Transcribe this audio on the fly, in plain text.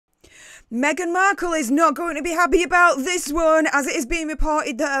Meghan Markle is not going to be happy about this one, as it is being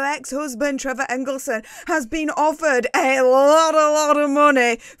reported that her ex-husband Trevor Engelson has been offered a lot of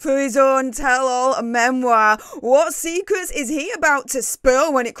money for his own tell-all memoir. What secrets is he about to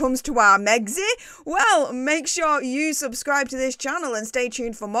spill when it comes to our Megsy? Well, make sure you subscribe to this channel and stay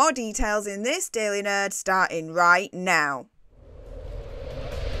tuned for more details in this Daily Nerd starting right now.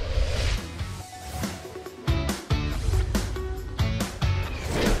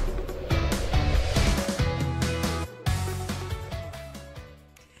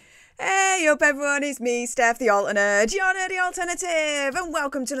 Hey up everyone, it's me, Stef, the Nerd, your nerdy alternative, and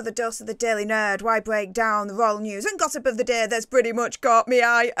welcome to another dose of the Daily Nerd, where I break down the royal news and gossip of the day that's pretty much caught me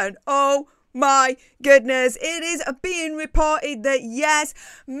eye, and oh my goodness, it is being reported that yes,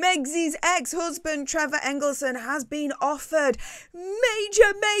 Megsy's ex-husband Trevor Engelson has been offered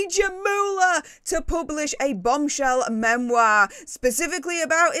major moolah to publish a bombshell memoir, specifically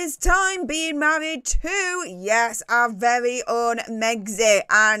about his time being married to, yes, our very own Megsy.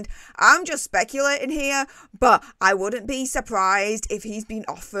 And I'm just speculating here, but I wouldn't be surprised if he's been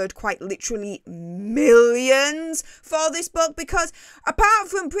offered quite literally millions for this book, because apart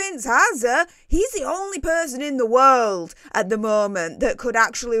from Prince Hazard, he's the only person in the world at the moment that could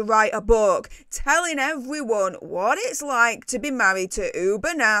actually write a book telling everyone what it's like to be married to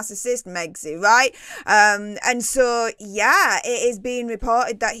uber narcissist Megsy, right? And so, yeah, it is being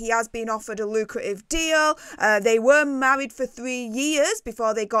reported that he has been offered a lucrative deal. They were married for 3 years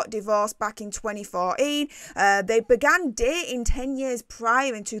before they got divorced back in 2014. They began dating 10 years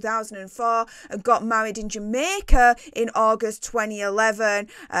prior in 2004 and got married in Jamaica in August 2011.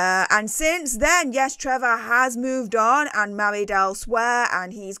 And since then, yes, Trevor has moved on and married elsewhere,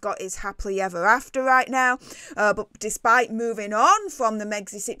 and he's got his happily ever after right now. But despite moving on from the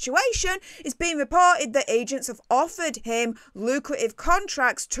Megsy situation, it's been reported that agents have offered him lucrative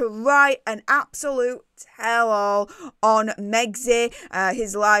contracts to write an absolute tell-all on Megsy,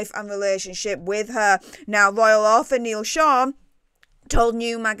 his life and relationship with her. Now, royal author Neil Shaw told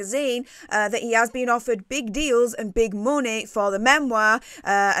New Magazine that he has been offered big deals and big money for the memoir,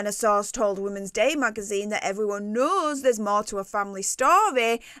 and a source told Women's Day magazine that everyone knows there's more to a family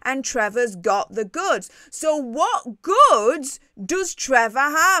story and Trevor's got the goods. So what goods does Trevor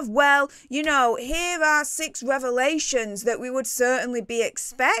have? Well, you know, here are 6 revelations that we would certainly be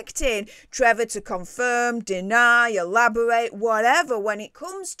expecting Trevor to confirm, deny, elaborate, whatever, when it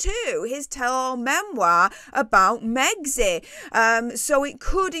comes to his tell-all memoir about Megsy. So it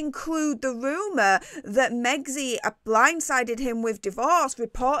could include the rumour that Megsy blindsided him with divorce,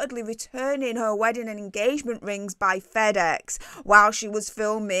 reportedly returning her wedding and engagement rings by FedEx while she was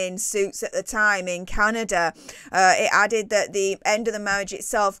filming Suits at the time in Canada. It added that the end of the marriage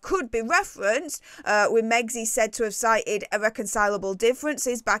itself could be referenced, with Megsy said to have cited irreconcilable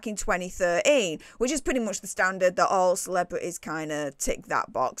differences back in 2013, which is pretty much the standard that all celebrities kind of tick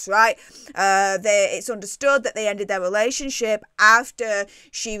that box, right? It's understood that they ended their relationship after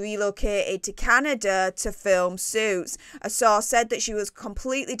she relocated to Canada to film Suits. A source said that she was a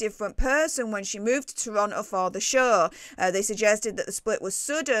completely different person when she moved to Toronto for the show. They suggested that the split was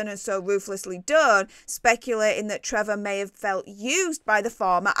sudden and so ruthlessly done, speculating that Trevor may have felt used by the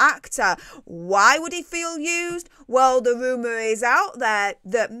former actor. Why would he feel used? Well, the rumour is out there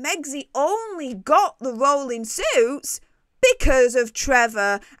that Megsy only got the role in Suits because of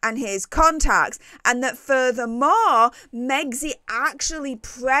Trevor and his contacts, and that furthermore, Megsy actually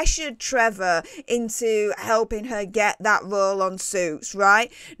pressured Trevor into helping her get that role on Suits,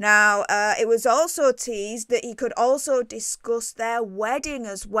 right? Now, it was also teased that he could also discuss their wedding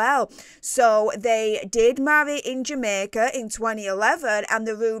as well. So they did marry in Jamaica in 2011, and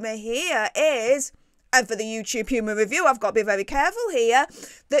the rumour here is, and for the YouTube humour review, I've got to be very careful here,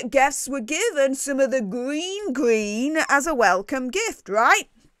 that guests were given some of the green as a welcome gift, right?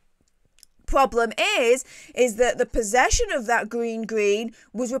 Problem is that the possession of that green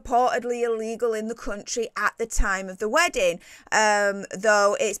was reportedly illegal in the country at the time of the wedding,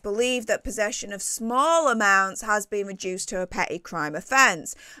 though it's believed that possession of small amounts has been reduced to a petty crime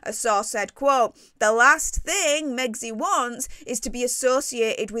offence. A source said, quote, "The last thing Megsy wants is to be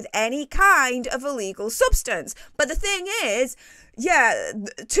associated with any kind of illegal substance." But the thing is, yeah,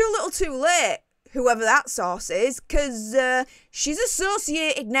 too little too late, whoever that source is, because she's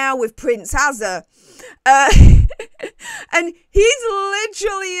associated now with Prince Hazard. And he's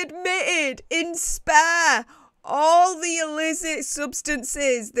literally admitted in Spare all the illicit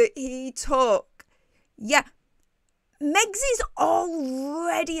substances that he took. Yeah, Megsy's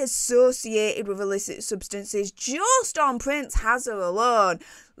already associated with illicit substances just on Prince Hazard alone,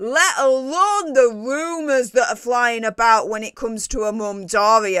 let alone the rumours that are flying about when it comes to her mum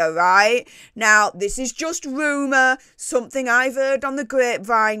Doria, right? Now, this is just rumour, something I've heard on the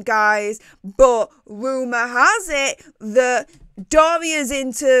grapevine, guys, but rumour has it that Doria's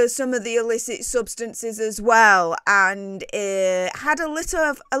into some of the illicit substances as well, and had a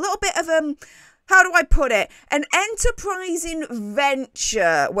little bit of how do I put it? An enterprising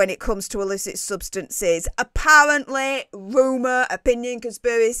venture when it comes to illicit substances. Apparently, rumour, opinion,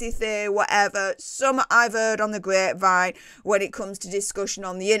 conspiracy theory, whatever. Some I've heard on the grapevine when it comes to discussion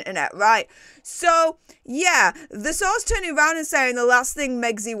on the internet, right? So, yeah, the source turning around and saying the last thing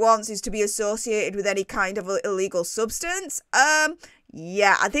Megsy wants is to be associated with any kind of illegal substance.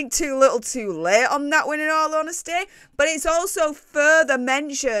 Yeah, I think too little too late on that one, in all honesty. But it's also further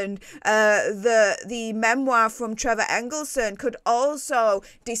mentioned the memoir from Trevor Engelson could also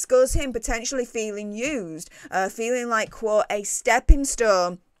discuss him potentially feeling used, feeling like, quote, a stepping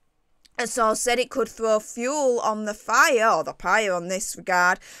stone. A source said it could throw fuel on the fire, or the pyre on this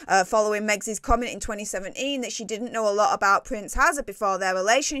regard, following Megsy's comment in 2017 that she didn't know a lot about Prince Hazard before their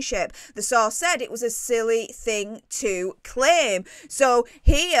relationship. The source said it was a silly thing to claim. So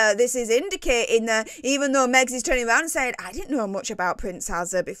here, this is indicating that even though Megsy's turning around and saying, I didn't know much about Prince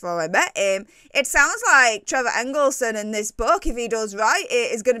Hazard before I met him, it sounds like Trevor Engelson in this book, if he does write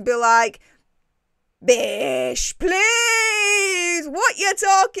it, is going to be like, Bish, please, what you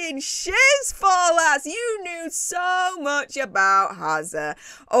talking shiz for, lass? You knew so much about Hazard.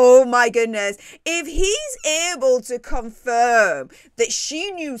 Oh my goodness. If he's able to confirm that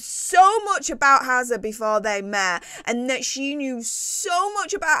she knew so much about Hazard before they met, and that she knew so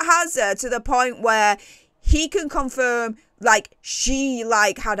much about Hazard to the point where he can confirm, like, she,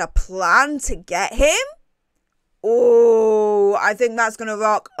 like, had a plan to get him, oh, I think that's going to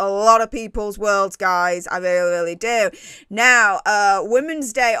rock a lot of people's worlds, guys. I really, really do. Now,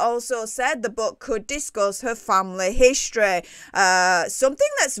 Women's Day also said the book could discuss her family history. Something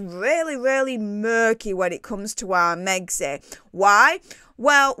that's really, really murky when it comes to our Megsy. Why?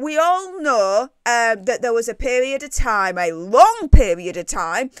 Well, we all know that there was a period of time, a long period of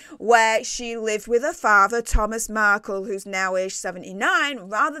time, where she lived with her father, Thomas Markle, who's now aged 79,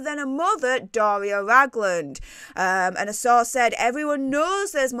 rather than her mother, Doria Ragland. And a source said, everyone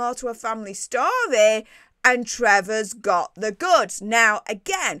knows there's more to a family story, and Trevor's got the goods. Now,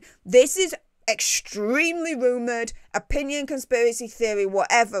 again, this is extremely rumoured, opinion, conspiracy theory,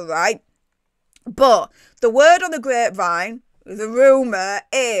 whatever, right? But the word on the grapevine, the rumour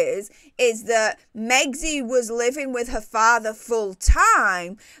is that Megsy was living with her father full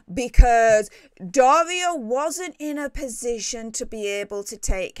time because Doria wasn't in a position to be able to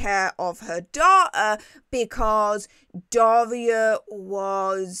take care of her daughter because Doria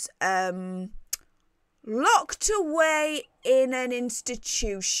was locked away in an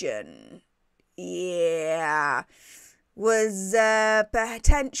institution. Yeah. Was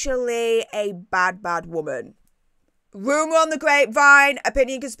potentially a bad woman. Rumour on the grapevine,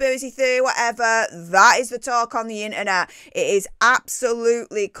 opinion, conspiracy theory, whatever, that is the talk on the internet. It is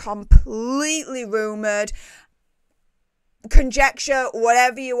absolutely, completely rumoured. Conjecture,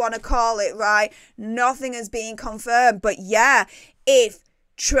 whatever you want to call it, right? Nothing has been confirmed. But yeah, if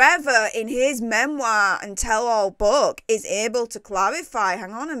Trevor, in his memoir and tell-all book, is able to clarify,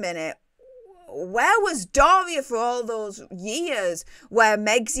 hang on a minute, where was Doria for all those years where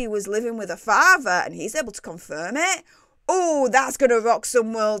Megsy was living with her father, and he's able to confirm it? Oh, that's going to rock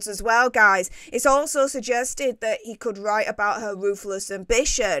some worlds as well, guys. It's also suggested that he could write about her ruthless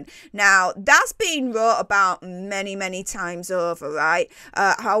ambition. Now, that's been wrote about many, many times over, right?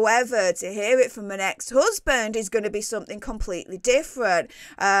 However, to hear it from an ex-husband is going to be something completely different.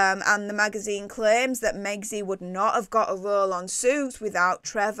 And the magazine claims that Megsy would not have got a role on Suits without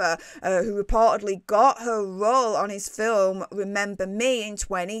Trevor, who reportedly got her role on his film Remember Me in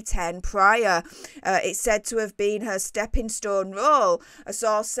 2010 prior. It's said to have been her stepping stone role. A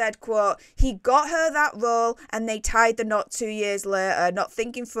source said, quote, he got her that role and they tied the knot 2 years later, not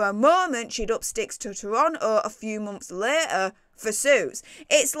thinking for a moment she'd up sticks to Toronto a few months later for Suits.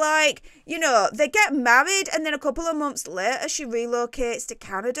 It's like, you know, they get married and then a couple of months later she relocates to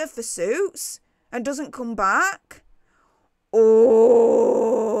Canada for Suits and doesn't come back. Oh,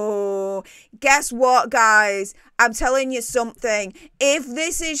 guess what, guys? I'm telling you something. If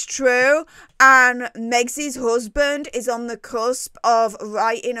this is true and Megsy's husband is on the cusp of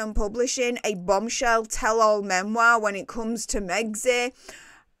writing and publishing a bombshell tell-all memoir when it comes to Megsy,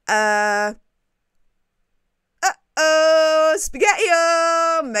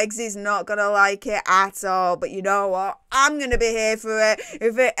 spaghetti-o! Megsy's not going to like it at all. But you know what? I'm going to be here for it.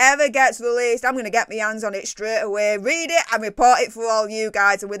 If it ever gets released, I'm going to get my hands on it straight away, read it and report it for all you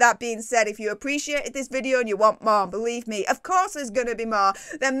guys. And with that being said, if you appreciated this video and you want more, believe me, of course there's going to be more,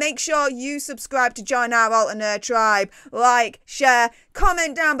 then make sure you subscribe to join our alternate tribe. Like, share,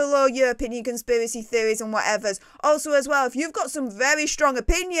 comment down below your opinion, conspiracy theories and whatevers. Also as well, if you've got some very strong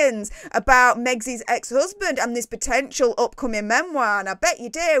opinions about Megsy's ex-husband and this potential upcoming memoir, and I bet you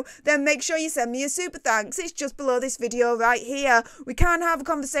do, then make sure you send me a super thanks. It's just below this video right here. We can have a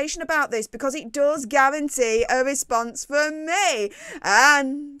conversation about this because it does guarantee a response from me.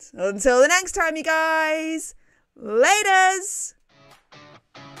 And until the next time, you guys, laters!